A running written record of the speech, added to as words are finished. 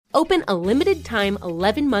Open a limited-time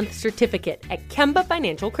 11-month certificate at Kemba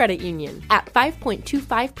Financial Credit Union. At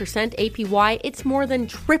 5.25% APY, it's more than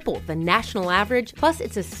triple the national average, plus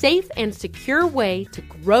it's a safe and secure way to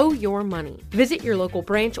grow your money. Visit your local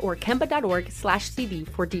branch or kemba.org/CD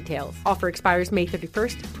for details. Offer expires May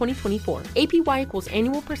 31st, 2024. APY equals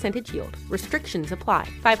annual percentage yield. Restrictions apply.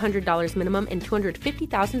 $500 minimum and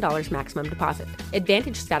 $250,000 maximum deposit.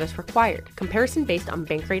 Advantage status required. Comparison based on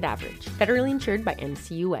bank rate average. Federally insured by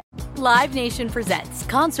NCUA. Live Nation presents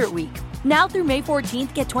Concert Week. Now through May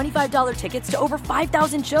 14th, get $25 tickets to over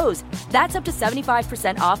 5,000 shows. That's up to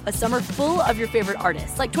 75% off a summer full of your favorite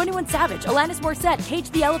artists like 21 Savage, Alanis Morissette, Cage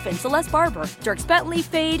the Elephant, Celeste Barber, Dierks Bentley,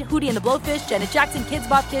 Fade, Hootie and the Blowfish, Janet Jackson, Kids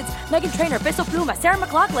Bop Kids, Meghan Trainor, Peso Pluma, Sarah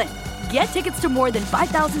McLachlan. Get tickets to more than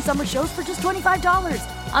 5,000 summer shows for just $25.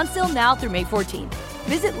 Until now through May 14th.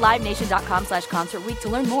 Visit LiveNation.com/Concert Week to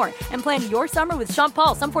learn more and plan your summer with Sean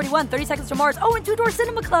Paul, Sum 41, 30 Seconds to Mars, and Two Door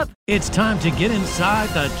Cinema Club. It's time to get inside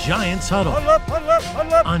the Giants Huddle. Huddle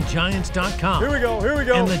up. On Giants.com. Here we go.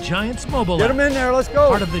 And the Giants mobile Get app. them in there, let's go.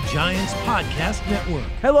 Part of the Giants Podcast Network.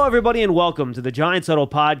 Hello, everybody, and welcome to the Giants Huddle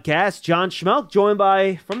Podcast. John Schmelk, joined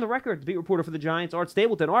by, from the record, the beat reporter for the Giants, Art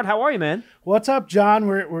Stapleton. Art, how are you, man? What's up, John?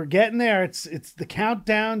 We're getting there. It's the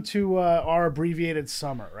countdown to our abbreviated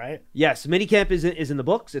summer, right? Yes, minicamp is in the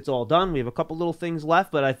books. It's all done. We have a couple little things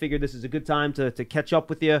left, but I figured this is a good time to catch up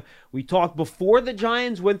with you. We talked before the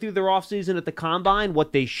Giants went through their offseason at the Combine,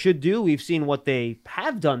 what they should do. We've seen what they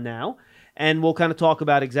have done now, and we'll kind of talk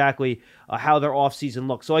about exactly how their offseason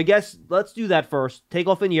looks. So I guess let's do that first. Take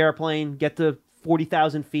off in the airplane, get to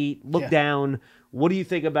 40,000 feet, look down. What do you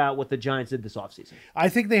think about what the Giants did this offseason? I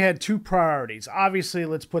think they had two priorities. Obviously,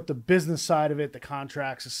 let's put the business side of it, the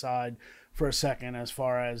contracts aside for a second, as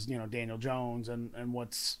far as, Daniel Jones and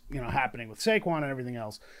what's, happening with Saquon and everything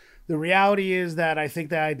else. The reality is that I think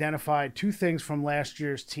they identified two things from last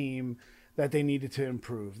year's team that they needed to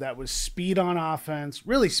improve. That was speed on offense,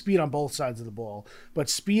 really speed on both sides of the ball, but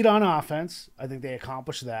speed on offense. I think they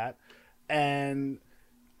accomplished that. And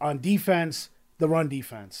on defense, the run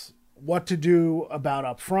defense. What to do about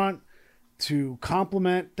up front to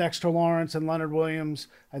complement Dexter Lawrence and Leonard Williams.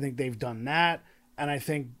 I think they've done that. And I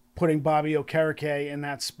think putting Bobby Okereke in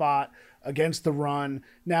that spot against the run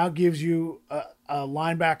now gives you a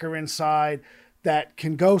linebacker inside that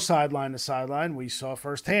can go sideline to sideline. We saw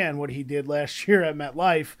firsthand what he did last year at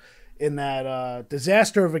MetLife in that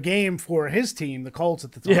disaster of a game for his team, the Colts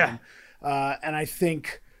at the time. Yeah. And I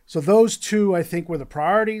think, so those two, I think, were the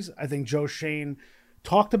priorities. I think Joe Shane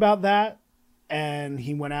talked about that, and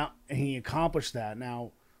he went out and he accomplished that.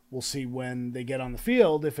 Now, we'll see when they get on the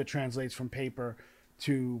field if it translates from paper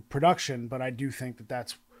to production, but I do think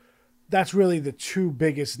that's really the two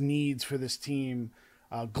biggest needs for this team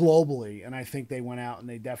globally, and I think they went out and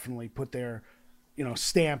they definitely put their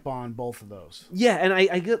stamp on both of those. Yeah,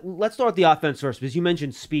 and let's start with the offense first, because you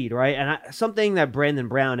mentioned speed, right? And something that Brandon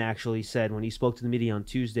Brown actually said when he spoke to the media on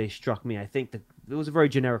Tuesday struck me. I think that it was a very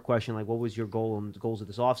generic question, like, what was your goal and the goals of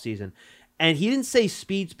this offseason? And he didn't say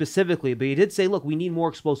speed specifically, but he did say, look, we need more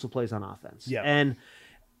explosive plays on offense. Yeah. And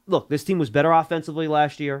look, this team was better offensively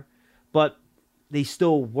last year, but they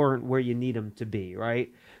still weren't where you need them to be,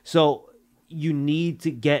 right? So you need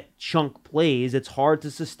to get chunk plays. It's hard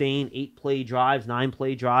to sustain 8-play drives,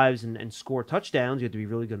 9-play drives, and score touchdowns. You have to be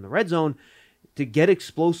really good in the red zone. To get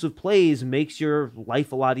explosive plays makes your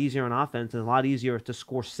life a lot easier on offense and a lot easier to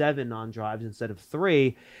score 7 on drives instead of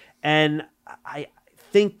 3. And I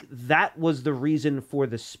think that was the reason for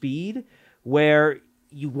the speed, where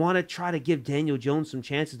you want to try to give Daniel Jones some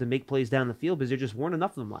chances to make plays down the field because there just weren't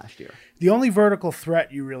enough of them last year. The only vertical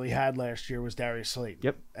threat you really had last year was Darius Slayton.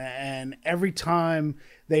 Yep. And every time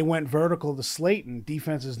they went vertical to Slayton,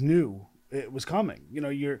 defenses knew it was coming.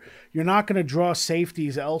 You're not going to draw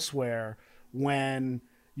safeties elsewhere when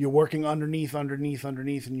you're working underneath,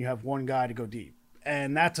 and you have one guy to go deep.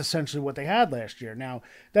 And that's essentially what they had last year. Now,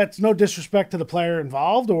 that's no disrespect to the player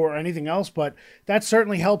involved or anything else, but that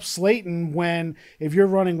certainly helps Slayton if you're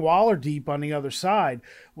running Waller deep on the other side.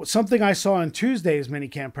 Something I saw in Tuesday's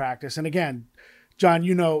minicamp practice, and again, John,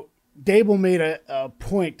 Dable made a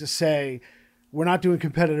point to say, we're not doing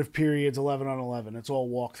competitive periods 11 on 11. It's all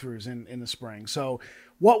walkthroughs in the spring. So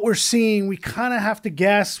what we're seeing, we kind of have to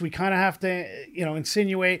guess. We kind of have to,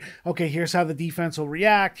 insinuate, okay, here's how the defense will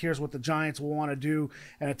react. Here's what the Giants will want to do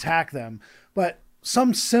and attack them. But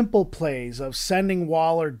some simple plays of sending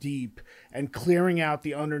Waller deep and clearing out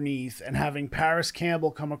the underneath and having Paris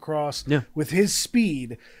Campbell come across with his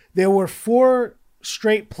speed. There were 4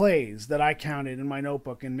 straight plays that I counted in my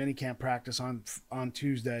notebook in minicamp practice on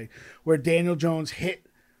Tuesday where Daniel Jones hit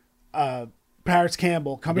Paris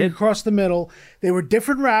Campbell coming across the middle. They were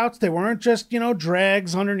different routes. They weren't just,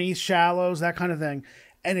 drags underneath, shallows, that kind of thing.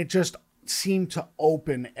 And it just seemed to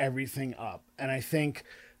open everything up. And I think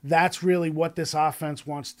that's really what this offense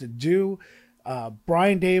wants to do.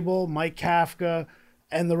 Brian Dable, Mike Kafka,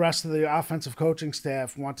 and the rest of the offensive coaching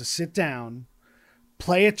staff want to sit down,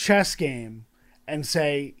 play a chess game, and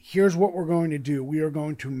say, here's what we're going to do. We are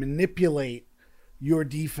going to manipulate your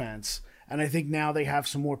defense. And I think now they have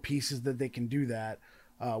some more pieces that they can do that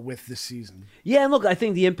with this season. Yeah, and look, I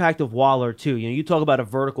think the impact of Waller, too. You talk about a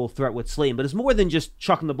vertical threat with Slayton, but it's more than just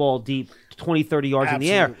chucking the ball deep 20, 30 yards in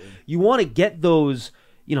the air. You want to get those,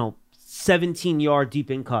 17-yard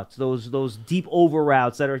deep in cuts, those deep over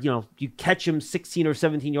routes that are, you catch them 16 or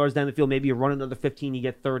 17 yards down the field, maybe you run another 15, you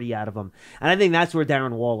get 30 out of them. And I think that's where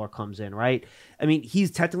Darren Waller comes in, right? I mean,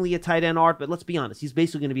 he's technically a tight end art, but let's be honest, he's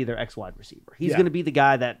basically going to be their X-wide receiver. He's going to be the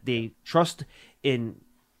guy that they trust in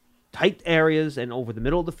tight areas and over the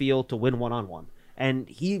middle of the field to win one-on-one. And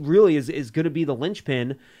he really is going to be the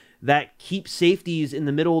linchpin that keeps safeties in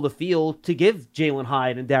the middle of the field to give Jalen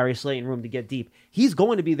Hyde and Darius Slayton room to get deep. He's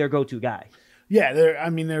going to be their go-to guy. Yeah,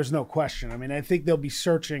 there's no question. I think they'll be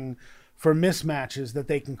searching for mismatches that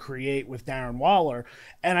they can create with Darren Waller.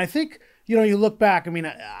 And I think, you look back,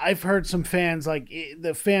 I've heard some fans, like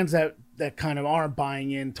the fans that kind of aren't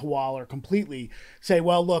buying into Waller completely, say,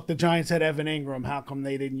 well, look, the Giants had Evan Ingram. How come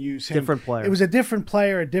they didn't use him? Different player. It was a different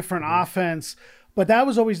player, a different offense. But that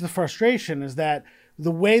was always the frustration, is that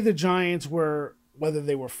the way the Giants were, whether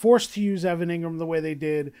they were forced to use Evan Ingram the way they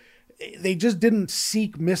did, they just didn't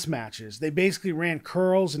seek mismatches. They basically ran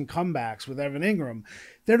curls and comebacks with Evan Ingram.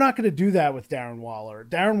 They're not going to do that with Darren Waller.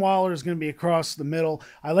 Darren Waller is going to be across the middle.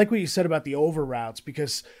 I like what you said about the over routes,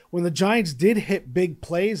 because when the Giants did hit big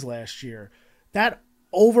plays last year, that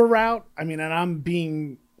over route, and I'm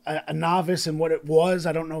being a novice in what it was.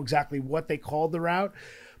 I don't know exactly what they called the route.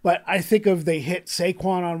 But I think they hit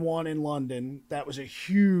Saquon on one in London. That was a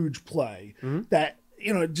huge play. Mm-hmm. That,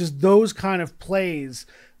 just those kind of plays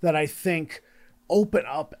that I think open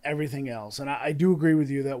up everything else. And I do agree with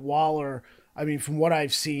you that Waller, from what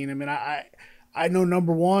I've seen, I know,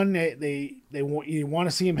 number one, you want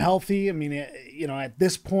to see him healthy. At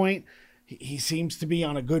this point, he seems to be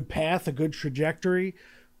on a good path, a good trajectory.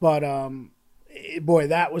 But, boy,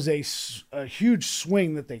 that was a huge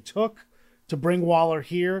swing that they took to bring Waller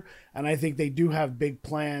here, and I think they do have big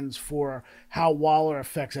plans for how Waller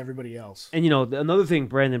affects everybody else. And, another thing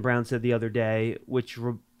Brandon Brown said the other day, which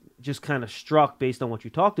just kind of struck based on what you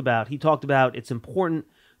talked about, he talked about it's important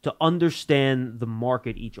to understand the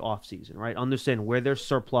market each offseason, right? Understand where there's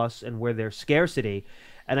surplus and where there's scarcity.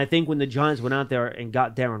 And I think when the Giants went out there and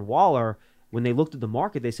got Darren Waller, when they looked at the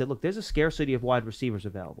market, they said, look, there's a scarcity of wide receivers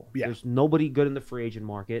available. Yeah. There's nobody good in the free agent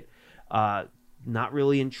market. Not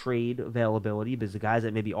really in trade availability, because the guys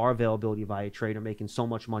that maybe are availability via trade are making so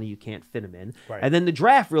much money you can't fit them in. Right. And then the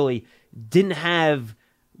draft really didn't have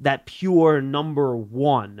that pure number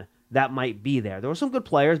one that might be there. There were some good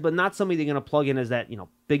players, but not somebody they're going to plug in as that,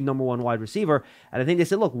 big number one wide receiver. And I think they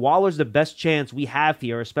said, look, Waller's the best chance we have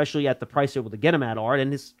here, especially at the price they're able to get him at, Art. And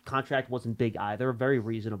his contract wasn't big either, very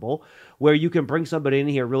reasonable, where you can bring somebody in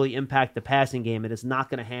here, really impact the passing game, and it's not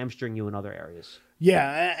going to hamstring you in other areas.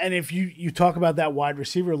 Yeah, and if you talk about that wide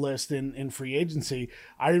receiver list in free agency,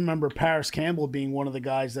 I remember Paris Campbell being one of the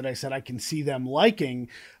guys that I said I can see them liking.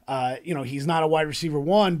 He's not a wide receiver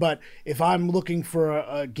one, but if I'm looking for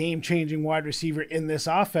a game-changing wide receiver in this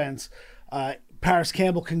offense, Paris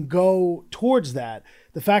Campbell can go towards that.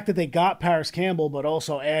 The fact that they got Paris Campbell but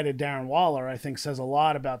also added Darren Waller, I think, says a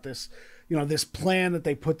lot about this, this plan that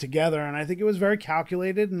they put together. And I think it was very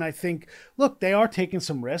calculated. And I think, look, they are taking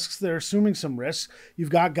some risks. They're assuming some risks. You've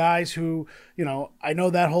got guys who, I know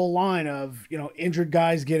that whole line of, injured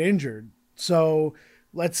guys get injured. So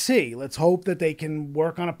let's see. Let's hope that they can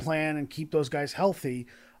work on a plan and keep those guys healthy.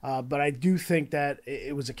 But I do think that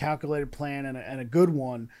it was a calculated plan and a good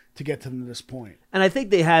one to get to them to this point. And I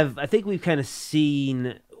think we've kind of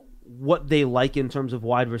seen what they like in terms of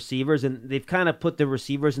wide receivers, and they've kind of put the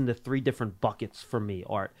receivers into three different buckets for me,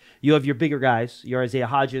 Art. You have your bigger guys, your Isaiah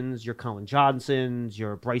Hodgins, your Colin Johnsons,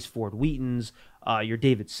 your Bryce Ford Wheatons, your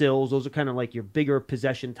David Sills. Those are kind of like your bigger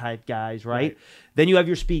possession type guys, right? Then you have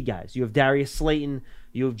your speed guys. You have Darius Slayton,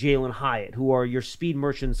 you have Jalen Hyatt, who are your speed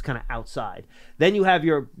merchants kind of outside. Then you have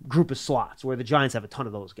your group of slots, where the Giants have a ton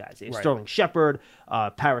of those guys. Sterling Shepard,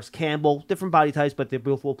 Paris Campbell, different body types, but they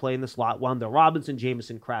both will play in the slot. Wanda Robinson,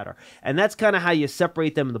 Jamison Crowder. And that's kind of how you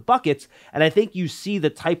separate them in the buckets. And I think you see the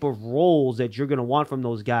type of roles that you're going to want from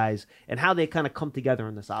those guys and how they kind of come together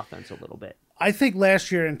in this offense a little bit. I think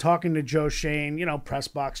last year, in talking to Joe Shane, press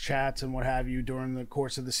box chats and what have you during the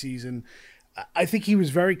course of the season, I think he was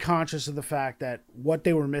very conscious of the fact that what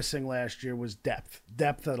they were missing last year was depth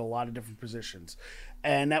at a lot of different positions.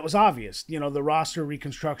 And that was obvious. You know, the roster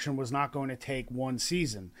reconstruction was not going to take one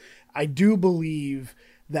season. I do believe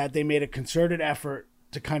that they made a concerted effort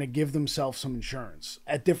to kind of give themselves some insurance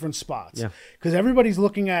at different spots. Because everybody's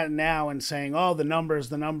looking at it now and saying, oh, the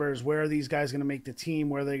numbers, where are these guys going to make the team?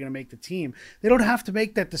 Where are they going to make the team? They don't have to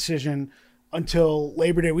make that decision until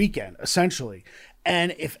Labor Day weekend, essentially.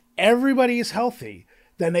 And if everybody is healthy,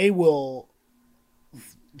 then they will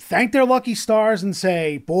thank their lucky stars and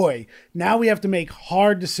say, boy, now we have to make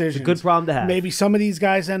hard decisions. It's a good problem to have. Maybe some of these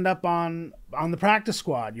guys end up on the practice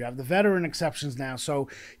squad. You have the veteran exceptions now, so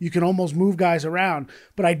you can almost move guys around.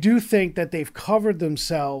 But I do think that they've covered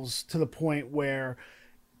themselves to the point where,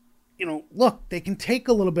 you know, look, they can take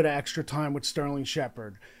a little bit of extra time with Sterling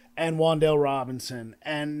Shepard and Wan'Dale Robinson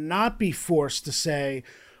and not be forced to say,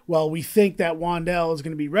 well, we think that Wan'Dale is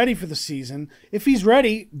going to be ready for the season. If he's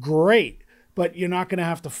ready, great, but you're not going to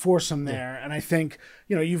have to force him there. And I think,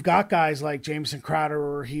 you know, you've got guys like Jamison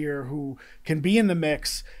Crowder here who can be in the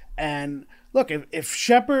mix. And look, if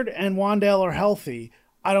Shepard and Wan'Dale are healthy,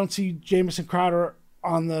 I don't see Jamison Crowder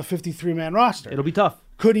on the 53-man roster. It'll be tough.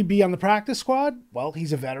 Could he be on the practice squad? Well,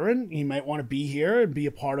 he's a veteran. He might want to be here and be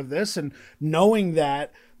a part of this. And knowing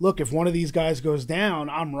that, look, if one of these guys goes down,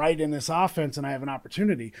 I'm right in this offense and I have an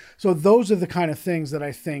opportunity. So those are the kind of things that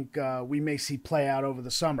I think we may see play out over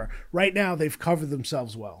the summer. Right now, they've covered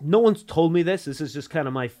themselves well. No one's told me this. This is just kind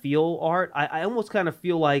of my feel, Art. I almost kind of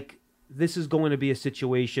feel like this is going to be a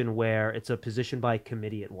situation where it's a position by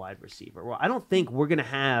committee at wide receiver. Well, I don't think we're going to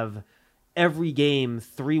have every game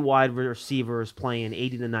 3 wide receivers playing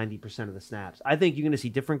 80 to 90% of the snaps. I think you're going to see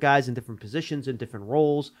different guys in different positions and different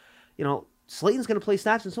roles. You know, Slayton's going to play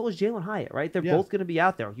snaps, and so is Jalen Hyatt, right? They're both going to be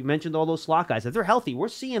out there. You mentioned all those slot guys. If they're healthy, we're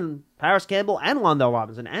seeing Paris Campbell and Wan'Dale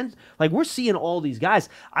Robinson, and like we're seeing all these guys.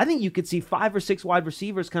 I think you could see 5 or 6 wide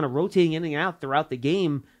receivers kind of rotating in and out throughout the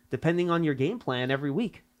game, depending on your game plan every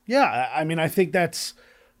week. Yeah, I mean, I think that's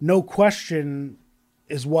no question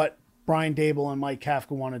is what Brian Dable and Mike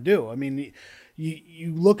Kafka want to do. I mean,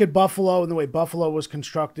 you look at Buffalo and the way Buffalo was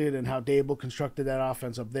constructed and how Dable constructed that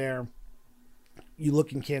offense up there. You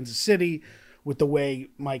look in Kansas City with the way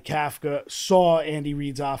Mike Kafka saw Andy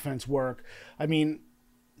Reid's offense work. I mean,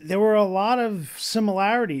 there were a lot of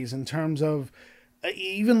similarities in terms of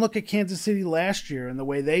even look at Kansas City last year and the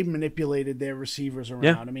way they manipulated their receivers around.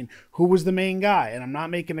 Yeah. I mean, who was the main guy? And I'm not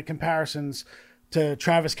making the comparisons to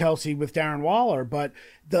Travis Kelce with Darren Waller, but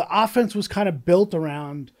the offense was kind of built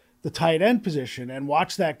around the tight end position, and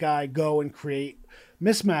watch that guy go and create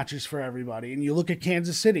mismatches for everybody. And you look at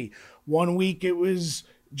Kansas City, one week it was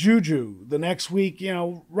Juju. The next week, you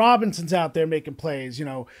know, Robinson's out there making plays. You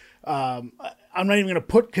know, I'm not even going to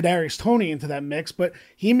put Kadarius Toney into that mix, but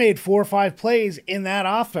he made 4 or 5 plays in that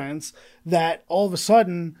offense that all of a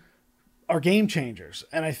sudden are game changers.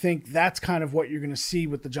 And I think that's kind of what you're going to see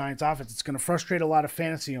with the Giants offense. It's going to frustrate a lot of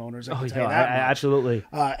fantasy owners. I can tell you that much. Absolutely.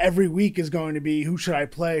 Every week is going to be, who should I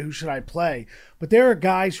play? Who should I play? But there are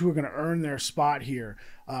guys who are going to earn their spot here.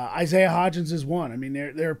 Isaiah Hodgins is one. I mean,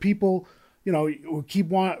 there are people, you know, who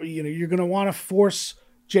you're going to want to force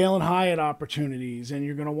Jalen Hyatt opportunities, and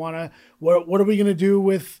you're going to want to, what are we going to do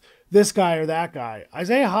with this guy or that guy?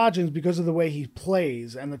 Isaiah Hodgins, because of the way he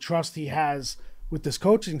plays and the trust he has with this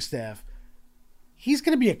coaching staff, he's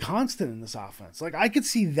going to be a constant in this offense. Like, I could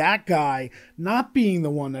see that guy not being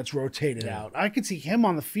the one that's rotated out. I could see him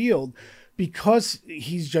on the field because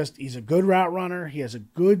he's a good route runner. He has a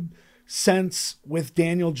good sense with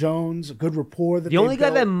Daniel Jones, a good rapport. The only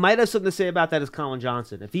guy that might have something to say about that is Colin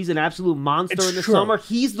Johnson. If he's an absolute monster in the true. summer,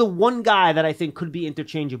 he's the one guy that I think could be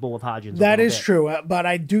interchangeable with Hodgins. That is true, but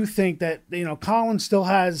I do think that, you know, Colin still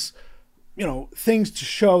has, you know, things to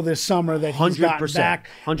show this summer that he's gotten back.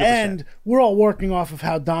 100%. And we're all working off of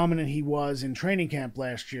how dominant he was in training camp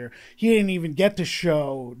last year. He didn't even get to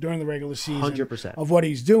show during the regular season 100%. of what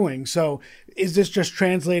he's doing. So is this just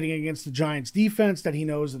translating against the Giants defense, that he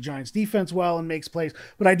knows the Giants defense well and makes plays?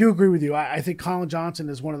 But I do agree with you. I think Colin Johnson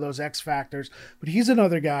is one of those X factors, but he's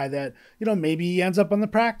another guy that, you know, maybe he ends up on the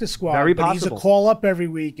practice squad. Very but possible. He's a call up every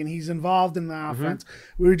week and he's involved in the offense.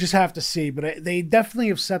 We just have to see. But they definitely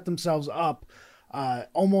have set themselves up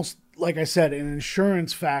almost, like I said, an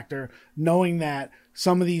insurance factor, knowing that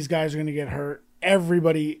some of these guys are going to get hurt.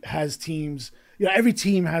 Everybody has teams. You know, every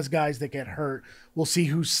team has guys that get hurt. We'll see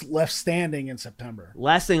who's left standing in September.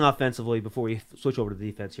 Last thing offensively before we switch over to the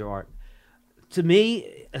defense here, Art. To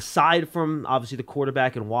me, aside from obviously the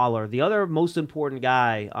quarterback and Waller, the other most important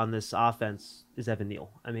guy on this offense is Evan Neal.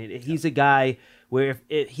 I mean, he's a guy where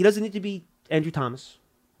if he doesn't need to be Andrew Thomas,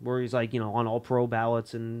 where he's like, on all pro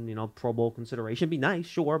ballots and, Pro Bowl consideration. Be nice,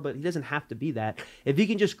 sure, but he doesn't have to be that. If he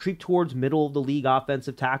can just creep towards middle of the league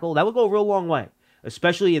offensive tackle, that would go a real long way,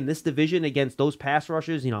 especially in this division against those pass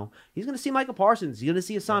rushers. He's going to see Micah Parsons. He's going to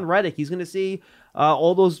see Hassan Reddick. He's going to see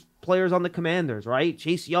all those players on the Commanders, right?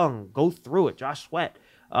 Chase Young, go through it. Josh Sweat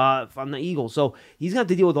from the Eagles. So he's going to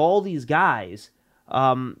have to deal with all these guys.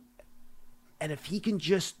 And if he can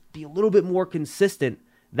just be a little bit more consistent,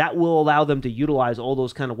 that will allow them to utilize all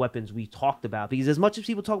those kind of weapons we talked about. Because as much as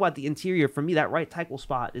people talk about the interior, for me, that right tackle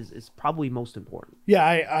spot is probably most important. Yeah,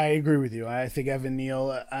 I agree with you. I think Evan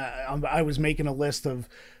Neal, I was making a list of,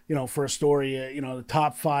 for a story, the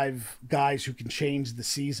top 5 guys who can change the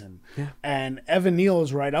season. Yeah. And Evan Neal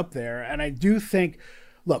is right up there. And I do think,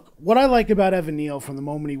 look, what I like about Evan Neal from the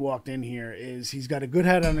moment he walked in here is he's got a good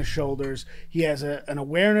head on his shoulders. He has an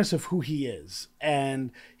awareness of who he is,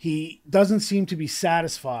 and he doesn't seem to be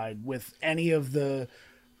satisfied with any of the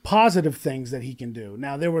positive things that he can do.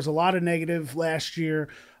 Now, there was a lot of negative last year,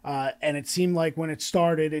 and it seemed like when it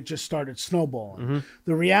started, it just started snowballing. Mm-hmm.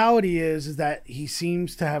 The reality is that he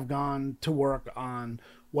seems to have gone to work on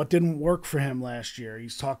what didn't work for him last year.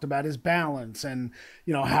 He's talked about his balance and,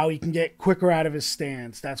 how he can get quicker out of his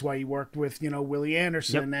stance. That's why he worked with, Willie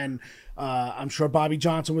Anderson. Yep. And I'm sure Bobby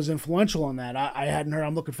Johnson was influential in that. I hadn't heard.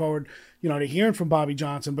 I'm looking forward, to hearing from Bobby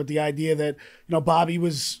Johnson. But the idea that, Bobby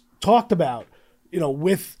was talked about,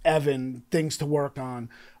 with Evan, things to work on.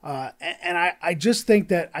 And I just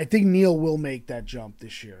think I think Neal will make that jump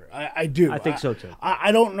this year. I do. I think so too.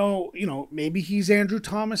 I don't know, maybe he's Andrew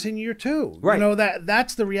Thomas in year 2. Right.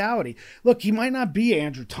 That's the reality. Look, he might not be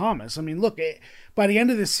Andrew Thomas. I mean, look, by the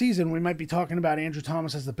end of this season, we might be talking about Andrew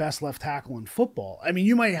Thomas as the best left tackle in football. I mean,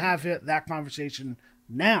 you might have that conversation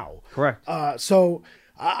now. Correct. So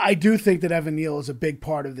I do think that Evan Neal is a big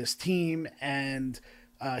part of this team, and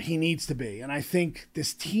he needs to be. And I think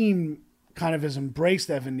this team kind of has embraced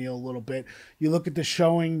Evan Neal a little bit. You look at the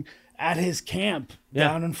showing at his camp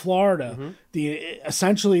down in Florida. Mm-hmm.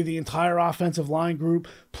 Essentially the entire offensive line group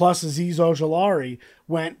plus Azeez Ojulari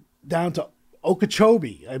went down to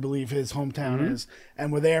Okeechobee, I believe his hometown is,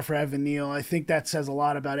 and were there for Evan Neal. I think that says a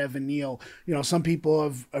lot about Evan Neal. Some people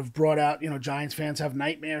have brought out, Giants fans have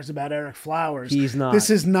nightmares about Eric Flowers. He's not.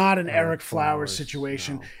 This is not an Eric Flowers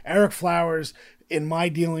situation. No. Eric Flowers, in my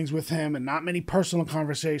dealings with him, and not many personal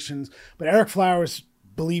conversations, but Eric Flowers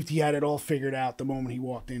believed he had it all figured out the moment he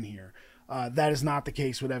walked in here. That is not the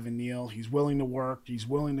case with Evan Neal. He's willing to work. He's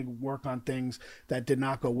willing to work on things that did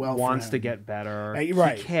not go well for him. Wants to get better.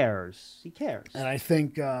 Right. He cares. And I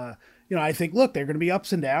think, look, there are going to be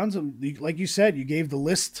ups and downs. And like you said, you gave the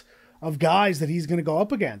list of guys that he's going to go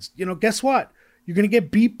up against. Guess what? You're going to get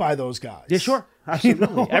beat by those guys. Yeah, sure.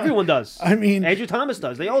 Absolutely. Everyone does. I mean, Andrew Thomas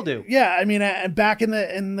does. They all do. Yeah. I mean, back in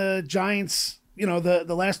the Giants,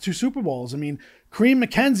 the last 2 Super Bowls, I mean, Kareem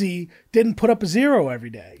McKenzie didn't put up a 0 every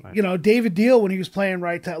day. Right. David Deal, when he was playing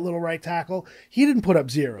little right tackle, he didn't put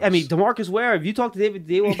up zeros. I mean, DeMarcus Ware, if you talk to David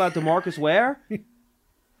Deal about DeMarcus Ware,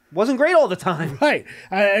 wasn't great all the time. Right.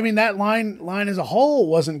 I mean, that line as a whole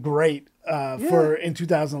wasn't great in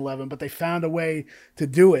 2011, but they found a way to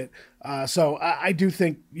do it. So I do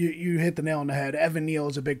think you hit the nail on the head. Evan Neal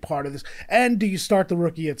is a big part of this. And do you start the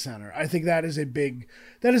rookie at center? I think that is a big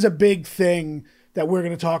thing that we're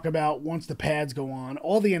going to talk about once the pads go on.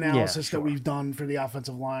 All the analysis that we've done for the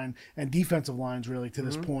offensive line and defensive lines really to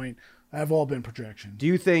this point have all been projections. Do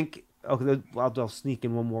you think, I'll sneak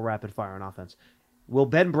in one more rapid fire on offense. Will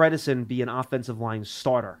Ben Bredesen be an offensive line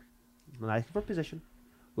starter? Not for position.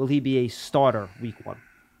 Will he be a starter week 1?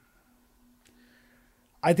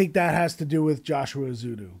 I think that has to do with Joshua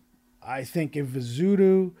Ezeudu. I think if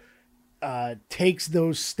Ezeudu takes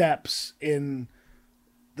those steps in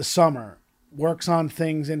the summer, works on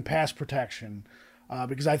things in pass protection,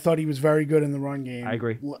 because I thought he was very good in the run game. I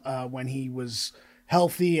agree. When he was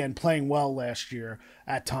healthy and playing well last year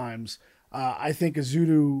at times. I think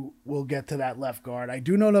Ezeudu will get to that left guard. I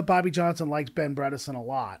do know that Bobby Johnson likes Ben Bredesen a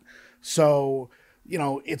lot. So,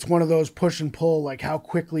 it's one of those push and pull, like how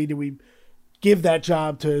quickly do we give that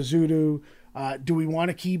job to Ezeudu? Do we want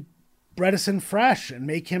to keep Bredesen fresh and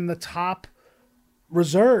make him the top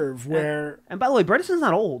reserve where... And by the way, Bredesen's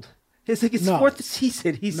not old. It's like his 4th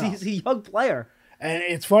season. He's a young player. And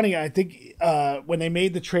it's funny, I think when they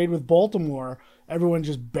made the trade with Baltimore, everyone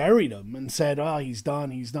just buried him and said, oh, he's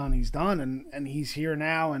done. And he's here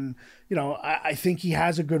now. And, I think he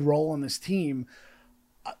has a good role in this team.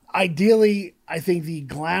 Ideally, I think the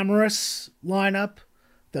glamorous lineup,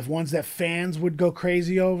 the ones that fans would go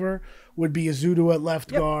crazy over, would be Ezeudu at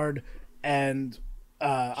left guard and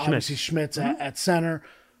obviously Schmitz at center.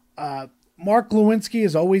 Mark Lewinsky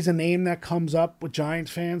is always a name that comes up with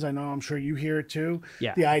Giants fans. I know, I'm sure you hear it too.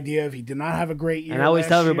 Yeah. The idea of he did not have a great year. And I always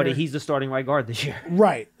tell everybody year. he's the starting right guard this year.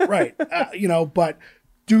 Right. But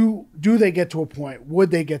do they get to a point?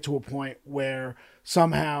 Would they get to a point where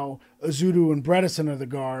somehow Azudu and Bredesen are the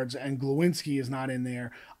guards and Glowinski is not in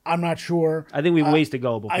there? I'm not sure. I think we have ways to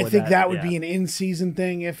go before I think that would be an in-season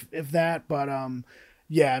thing if that. But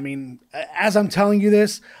yeah, I mean, as I'm telling you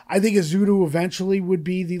this, I think Azudu eventually would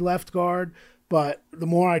be the left guard. But the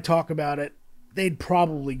more I talk about it, they'd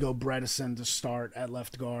probably go Bredesen to start at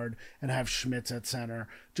left guard and have Schmitz at center,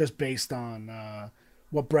 just based on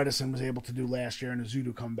what Bredesen was able to do last year and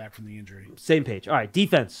Azudu coming back from the injury. Same page. All right,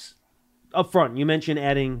 defense. Up front, you mentioned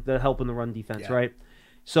adding the help in the run defense, right?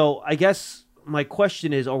 So I guess my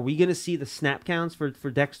question is, are we going to see the snap counts for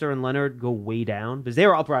Dexter and Leonard go way down? Because they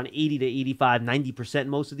were up around 80 to 85, 90%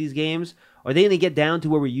 most of these games. Are they going to get down to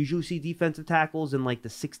where we usually see defensive tackles in like the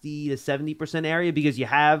 60 to 70% area? Because you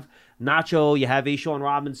have Nacho, you have Ashawn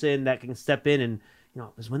Robinson that can step in. And,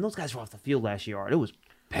 because when those guys were off the field last year, it was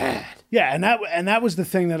bad. Yeah, and that was the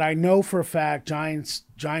thing that I know for a fact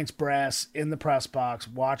Giants brass in the press box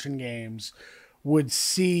watching games would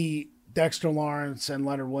see Dexter Lawrence and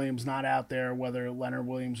Leonard Williams not out there, whether Leonard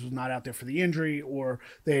Williams was not out there for the injury or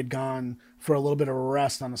they had gone for a little bit of a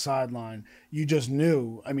rest on the sideline. You just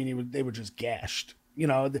knew. I mean, they were just gashed.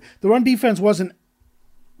 The run defense wasn't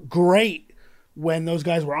great when those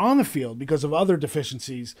guys were on the field because of other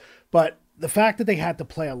deficiencies, but the fact that they had to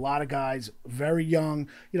play a lot of guys very young,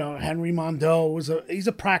 Henry Mondeau he's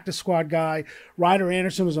a practice squad guy. Ryder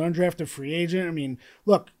Anderson was an undrafted free agent. I mean,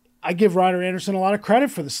 look, I give Ryder Anderson a lot of credit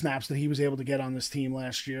for the snaps that he was able to get on this team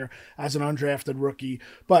last year as an undrafted rookie.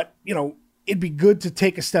 But, it'd be good to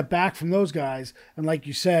take a step back from those guys. And like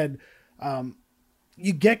you said,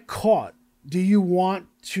 you get caught. Do you want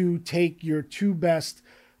to take your two best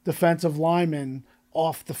defensive linemen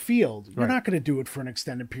off the field? You're not going to do it for an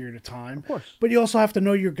extended period of time. Of course. But you also have to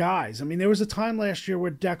know your guys. I mean, there was a time last year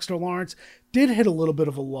where Dexter Lawrence did hit a little bit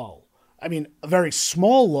of a lull. I mean, a very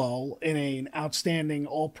small lull in an outstanding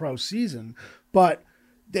all-pro season, but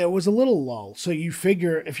there was a little lull. So you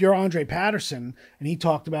figure if you're Andre Patterson, and he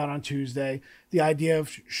talked about on Tuesday, the idea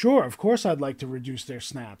of, sure, of course I'd like to reduce their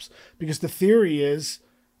snaps, because the theory is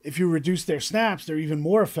if you reduce their snaps, they're even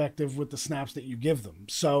more effective with the snaps that you give them.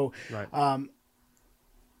 So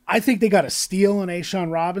I think they got a steal in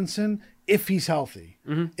Ashawn Robinson if he's healthy.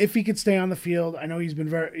 If he could stay on the field. I know he's been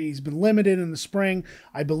limited in the spring.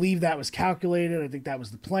 I believe that was calculated. I think that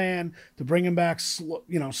was the plan, to bring him back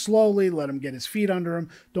slowly, let him get his feet under him,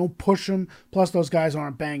 don't push him. Plus those guys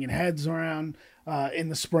aren't banging heads around in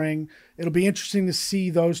the spring. It'll be interesting to see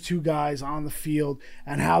those two guys on the field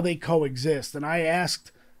and how they coexist. And I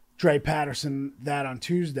asked Dre Patterson that on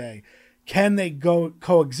Tuesday. Can they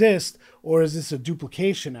coexist, or is this a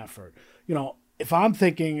duplication effort? If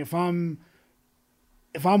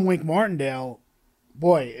I'm Wink Martindale,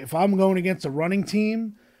 boy, if I'm going against a running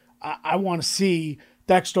team, I want to see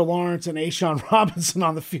Dexter Lawrence and Ashawn Robinson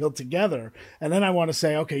on the field together. And then I want to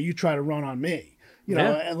say, okay, you try to run on me,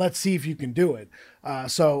 and let's see if you can do it.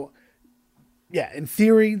 In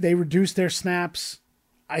theory, they reduced their snaps.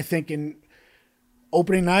 I think in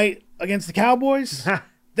opening night against the Cowboys,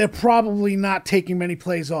 they're probably not taking many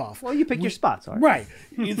plays off. Well, you pick your spots, all right?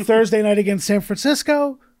 Thursday night against San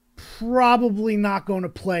Francisco, probably not going to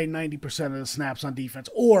play 90% of the snaps on defense.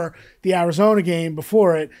 Or the Arizona game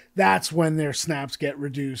before it, that's when their snaps get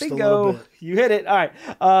reduced a little bit. You hit it. All right.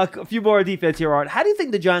 A few more defense here, Art. How do you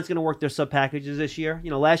think the Giants going to work their sub packages this year?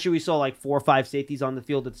 Last year we saw like 4 or 5 safeties on the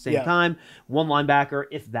field at the same time. 1 linebacker,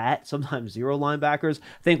 if that, sometimes 0 linebackers.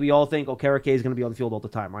 I think we all think Okereke is going to be on the field all the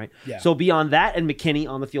time, right? Yeah. So beyond that and McKinney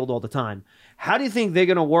on the field all the time. How do you think they're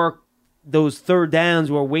going to work those third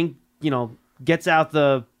downs where Wink, gets out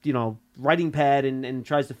the, writing pad and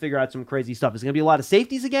tries to figure out some crazy stuff? Is it going to be a lot of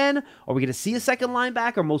safeties again? Are we going to see a second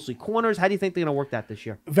linebacker, mostly corners? How do you think they're going to work that this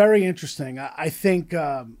year? Very interesting. I think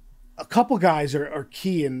a couple guys are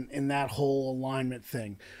key in that whole alignment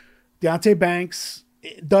thing. Deonte Banks,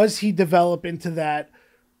 does he develop into that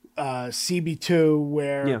CB2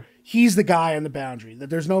 where he's the guy on the boundary,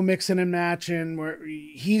 that there's no mixing and matching, where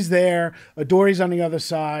he's there, Adori's on the other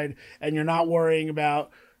side, and you're not worrying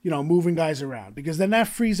about moving guys around, because then that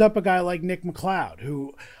frees up a guy like Nick McLeod,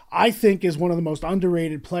 who I think is one of the most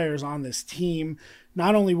underrated players on this team.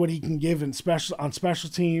 Not only what he can give on special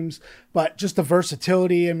teams, but just the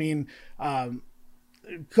versatility. I mean,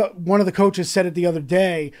 one of the coaches said it the other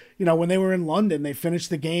day, when they were in London, they finished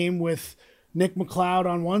the game with Nick McLeod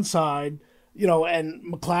on one side, And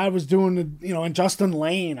McLeod was doing and Justin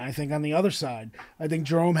Lane, I think, on the other side. I think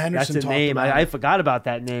Jerome Henderson. That's a name. I forgot about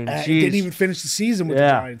that name. He didn't even finish the season with the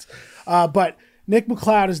Giants. But Nick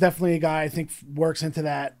McLeod is definitely a guy I think works into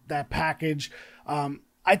that package.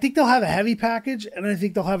 I think they'll have a heavy package, and I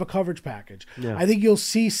think they'll have a coverage package. Yeah. I think you'll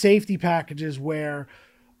see safety packages where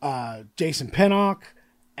Jason Pinnock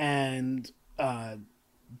and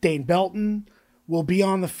Dane Belton will be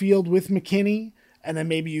on the field with McKinney, and then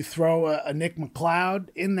maybe you throw a Nick McLeod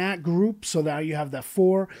in that group, so now you have that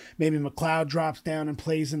 4. Maybe McLeod drops down and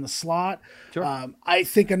plays in the slot. Sure. I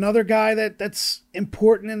think another guy that's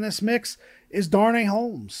important in this mix is Darnay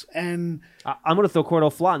Holmes. And I'm going to throw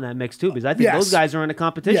Cordell Flott in that mix too, because I think those guys are in a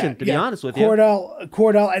competition, to be honest with you.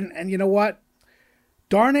 Cordell, and you know what?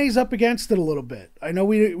 Darnay's up against it a little bit. I know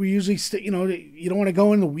we usually, you don't want to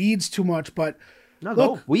go in the weeds too much, but no,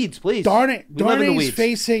 go weeds, please. Darnay's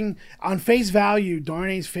facing, on face value,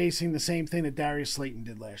 Darnay's facing the same thing that Darius Slayton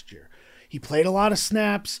did last year. He played a lot of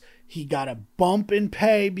snaps. He got a bump in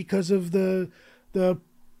pay because of the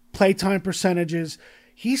playtime percentages.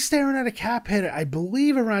 He's staring at a cap hit, I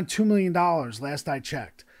believe, around $2 million last I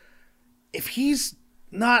checked. If he's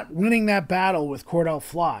not winning that battle with Cordell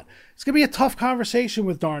Flott, it's going to be a tough conversation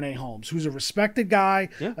with Darnay Holmes, who's a respected guy,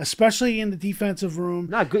 especially in the defensive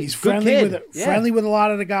room. He's friendly with a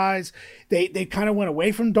lot of the guys. They kind of went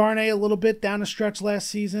away from Darnay a little bit down the stretch last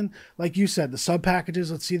season. Like you said, the sub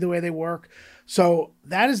packages, let's see the way they work. So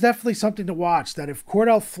that is definitely something to watch, that if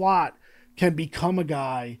Cordell Flott can become a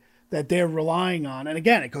guy that they're relying on. And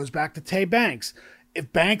again, it goes back to Tay Banks.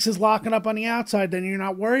 If Banks is locking up on the outside, then you're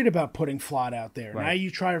not worried about putting Flott out there. Right. Now you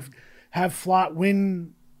try to have Flott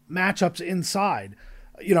win matchups inside.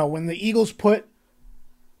 When the Eagles put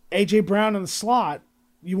A.J. Brown in the slot,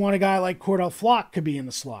 you want a guy like Cordell Flott could be in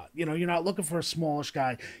the slot. You're not looking for a smallish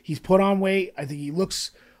guy. He's put on weight. I think he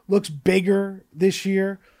looks bigger this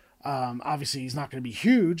year. Obviously, he's not going to be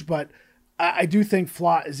huge, but I do think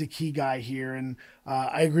Flott is a key guy here, and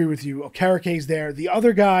I agree with you. Okerike's there. The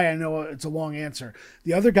other guy, I know it's a long answer,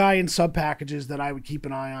 the other guy in sub-packages that I would keep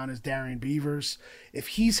an eye on is Darian Beavers. If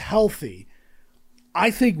he's healthy, I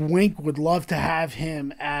think Wink would love to have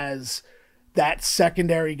him as that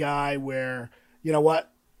secondary guy where,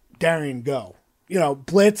 Darian, go.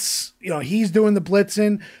 Blitz, he's doing the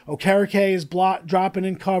blitzing. Okereke is dropping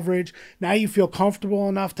in coverage. Now you feel comfortable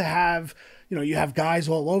enough to have, you have guys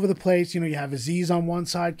all over the place. You have Aziz on one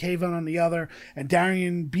side, Kayvon on the other, and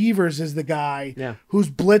Darian Beavers is the guy who's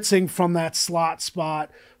blitzing from that slot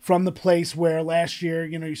spot, from the place where last year,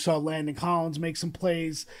 you saw Landon Collins make some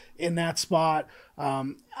plays in that spot.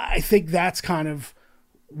 I think that's kind of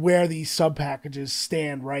where these sub packages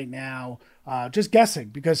stand right now. Just guessing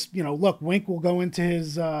because, look, Wink will go into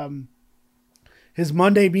his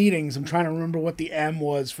Monday meetings. I'm trying to remember what the M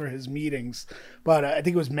was for his meetings, but I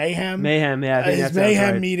think it was Mayhem. Mayhem, yeah. I think his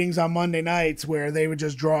Mayhem meetings on Monday nights where they would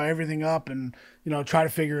just draw everything up and, try to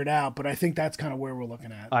figure it out. But I think that's kind of where we're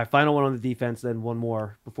looking at. All right, final one on the defense, then one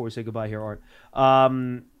more before we say goodbye here, Art.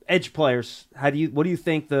 Edge players, what do you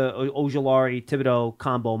think the Ojulari-Thibodeau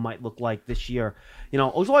combo might look like this year?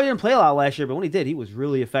 Ojulari didn't play a lot last year, but when he did, he was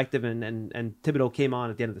really effective, and Thibodeau came on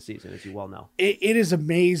at the end of the season, as you well know. It is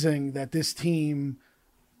amazing that this team,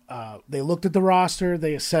 they looked at the roster,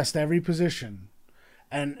 they assessed every position,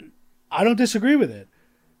 and I don't disagree with it.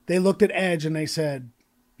 They looked at edge and they said,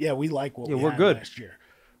 yeah, we like what we had good last year.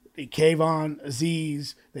 Kayvon,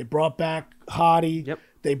 Aziz, they brought back Hottie,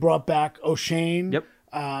 they brought back O'Shane.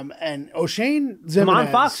 And O'Shane Zimenez.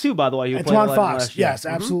 Tamon Fox, too, by the way. And Tamon Fox, yes,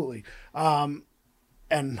 absolutely. And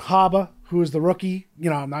Haba, who is the rookie.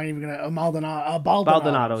 I'm not even going to...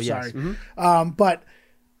 Baldonado, yes. Mm-hmm. But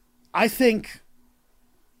I think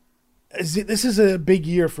this is a big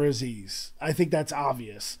year for Aziz. I think that's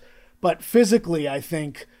obvious. But physically, I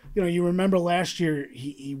think... you remember last year,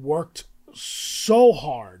 he worked so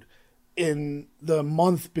hard in the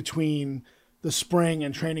month between the spring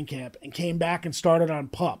and training camp and came back and started on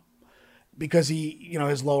PUP because he,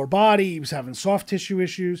 his lower body, he was having soft tissue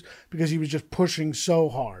issues because he was just pushing so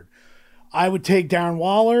hard. I would take Darren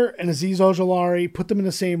Waller and Aziz Ojulari, put them in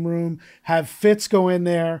the same room, have Fitz go in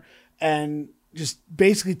there and just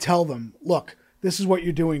basically tell them, look, this is what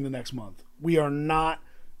you're doing the next month. We are not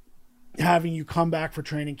having you come back for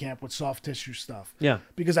training camp with soft tissue stuff. Yeah.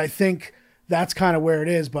 Because I think that's kind of where it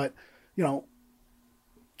is. But,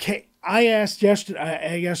 I asked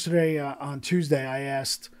yesterday on Tuesday, I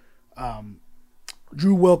asked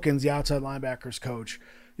Drew Wilkins, the outside linebackers coach,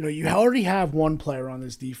 you already have one player on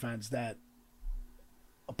this defense that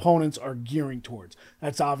opponents are gearing towards.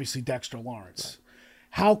 That's obviously Dexter Lawrence. Right.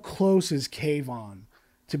 How close is Kayvon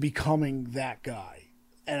to becoming that guy?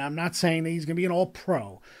 and I'm not saying that he's going to be an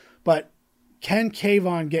all-pro, but can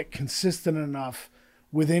Kayvon get consistent enough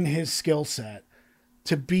within his skill set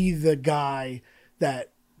to be the guy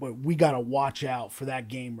that we got to watch out for that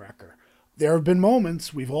game wrecker? There have been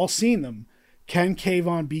moments, we've all seen them. Can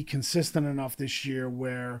Kayvon be consistent enough this year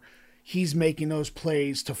where he's making those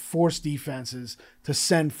plays to force defenses to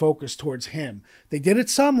send focus towards him? They did it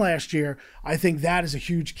some last year. I think that is a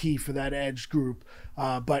huge key for that edge group.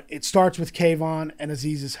 But it starts with Kayvon and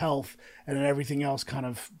Aziz's health, and then everything else kind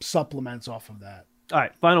of supplements off of that. All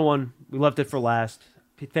right, final one. We left it for last.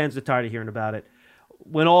 Fans are tired of hearing about it.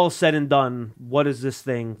 When all is said and done, what does this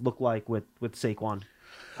thing look like with Saquon?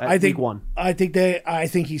 I think week one. I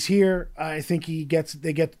think he's here. I think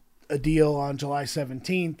they get a deal on July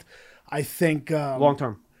 17th. I think long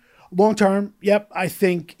term. Yep. I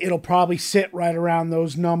think it'll probably sit right around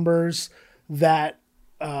those numbers that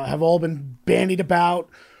have all been bandied about.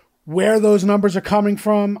 Where those numbers are coming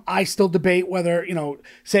from, I still debate whether,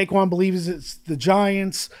 Saquon believes it's the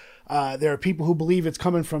Giants. There are people who believe it's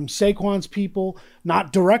coming from Saquon's people,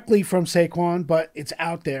 not directly from Saquon, but it's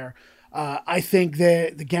out there. I think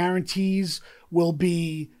that the guarantees will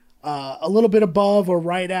be a little bit above or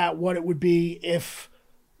right at what it would be if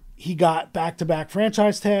he got back-to-back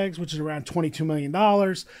franchise tags, which is around $22 million.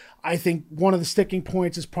 I think one of the sticking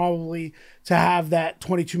points is probably to have that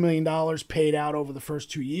 $22 million paid out over the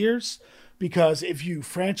first 2 years, because if you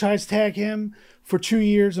franchise tag him for 2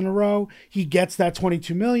 years in a row, he gets that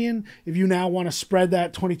 $22 million. If you now want to spread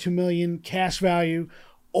that $22 million cash value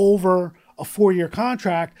over a 4-year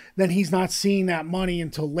contract, then he's not seeing that money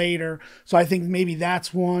until later. So I think maybe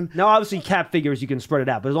that's one. Now, obviously, cap figures, you can spread it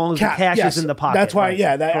out, but as long as the cash is in the pocket. That's why,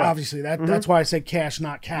 right? Obviously, that's why I said cash,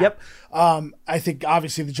 not cap. Yep. I think,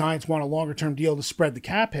 obviously, the Giants want a longer-term deal to spread the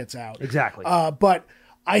cap hits out. Exactly. But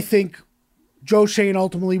I think Joe Schoen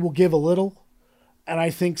ultimately will give a little, and I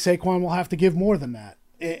think Saquon will have to give more than that,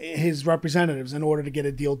 his representatives, in order to get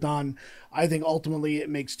a deal done. I think ultimately it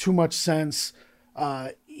makes too much sense.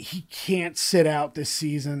 He can't sit out this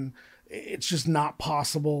season. It's just not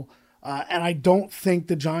possible. And I don't think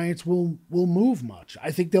the Giants will move much.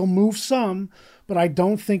 I think they'll move some, but I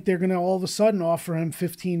don't think they're going to all of a sudden offer him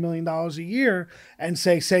 $15 million a year and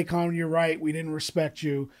say, Saquon, you're right. We didn't respect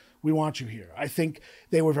you. We want you here. I think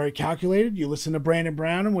they were very calculated. You listen to Brandon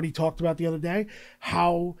Brown and what he talked about the other day,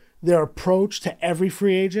 how their approach to every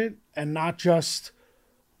free agent, and not just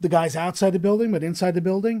the guys outside the building, but inside the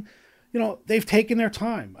building, they've taken their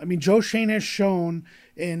time. I mean, Joe Schoen has shown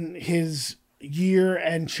in his year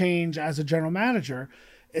and change as a general manager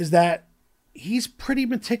is that he's pretty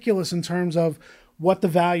meticulous in terms of what the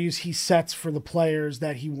values he sets for the players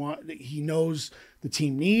that he knows the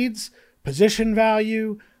team needs. Position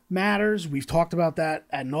value matters. We've talked about that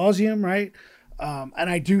ad nauseum, right? And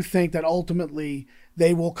I do think that ultimately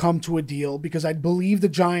they will come to a deal, because I believe the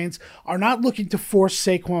Giants are not looking to force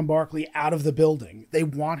Saquon Barkley out of the building. They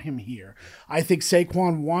want him here. I think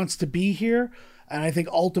Saquon wants to be here, and I think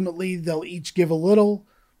ultimately they'll each give a little.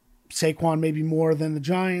 Saquon maybe more than the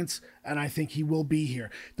Giants, and I think he will be here.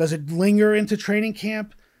 Does it linger into training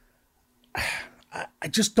camp? I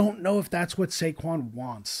just don't know if that's what Saquon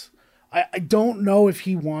wants. I don't know if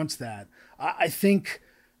he wants that. I think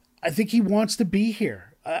he wants to be here.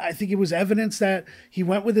 I think it was evidence that he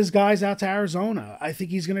went with his guys out to Arizona. I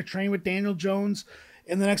think he's going to train with Daniel Jones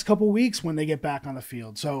in the next couple of weeks when they get back on the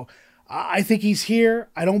field. So I think he's here.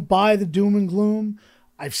 I don't buy the doom and gloom.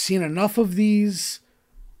 I've seen enough of these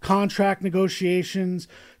contract negotiations.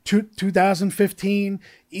 2015,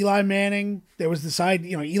 Eli Manning, there was this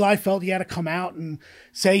idea, Eli felt he had to come out and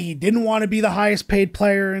say he didn't want to be the highest paid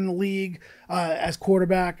player in the league as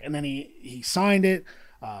quarterback, and then he signed it.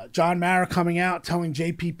 John Mara coming out telling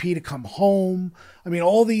JPP to come home. I mean,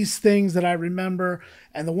 all these things that I remember.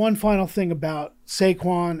 And the one final thing about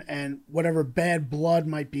Saquon and whatever bad blood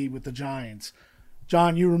might be with the Giants.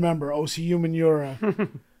 John, you remember O.C. Umenyiora.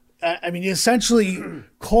 I mean, he essentially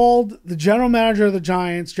called the general manager of the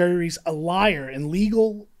Giants, Jerry Reese, a liar in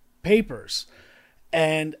legal papers.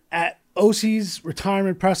 And at OC's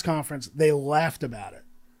retirement press conference, they laughed about it.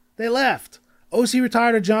 They laughed. OC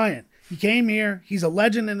retired a Giant. He came here. He's a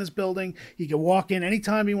legend in this building. He can walk in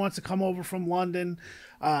anytime he wants to come over from London.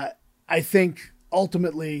 I think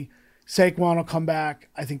ultimately Saquon will come back.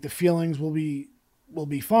 I think the feelings will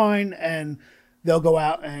be fine, and they'll go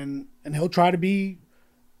out and he'll try to be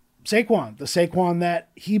Saquon, the Saquon that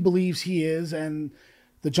he believes he is, and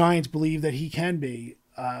the Giants believe that he can be.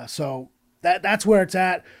 So that's where it's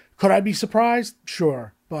at. Could I be surprised?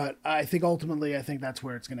 Sure, but I think ultimately that's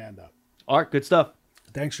where it's going to end up. All right, good stuff.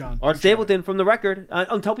 Thanks, Sean. Art Stapleton from The Record.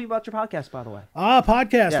 Tell people about your podcast, by the way.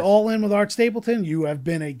 Podcast, Yes. All In with Art Stapleton. You have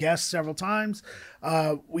been a guest several times.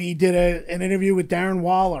 We did an interview with Darren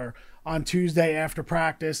Waller on Tuesday after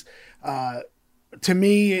practice. To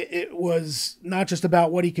me, it was not just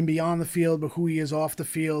about what he can be on the field, but who he is off the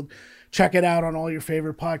field. Check it out on all your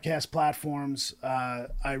favorite podcast platforms.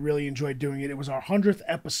 I really enjoyed doing it. It was our 100th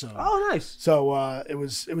episode. Oh, nice. So it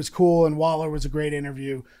was cool, and Waller was a great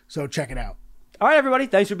interview. So check it out. All right, everybody.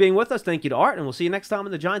 Thanks for being with us. Thank you to Art, and we'll see you next time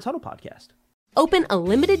on the Giants Huddle podcast. Open a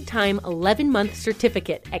limited-time 11-month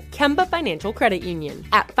certificate at Kemba Financial Credit Union.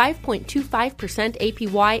 At 5.25%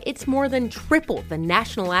 APY, it's more than triple the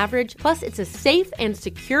national average, plus it's a safe and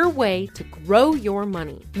secure way to grow your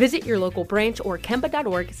money. Visit your local branch or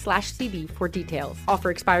kemba.org/CD for details.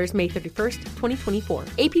 Offer expires May 31st, 2024.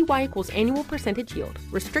 APY equals annual percentage yield.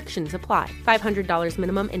 Restrictions apply. $500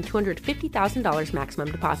 minimum and $250,000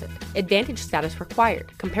 maximum deposit. Advantage status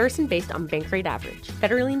required. Comparison based on bank rate average.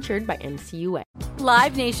 Federally insured by NCUA.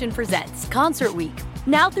 Live Nation presents Concert Week.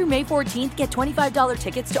 Now through May 14th, get $25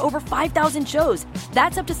 tickets to over 5,000 shows.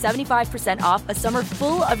 That's up to 75% off a summer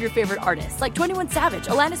full of your favorite artists like 21 Savage,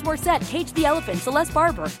 Alanis Morissette, Cage the Elephant, Celeste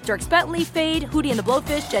Barber, Dierks Bentley, Fade, Hootie and the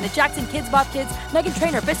Blowfish, Janet Jackson, Kids Bop Kids, Meghan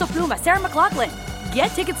Trainor, Bissell Pluma, Sarah McLachlan. Get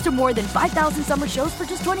tickets to more than 5,000 summer shows for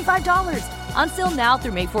just $25. Until now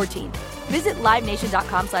through May 14th. Visit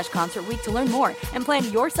livenation.com/concertweek to learn more and plan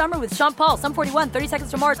your summer with Sean Paul, Sum 41, 30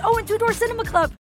 Seconds to Mars, and Two Door Cinema Club.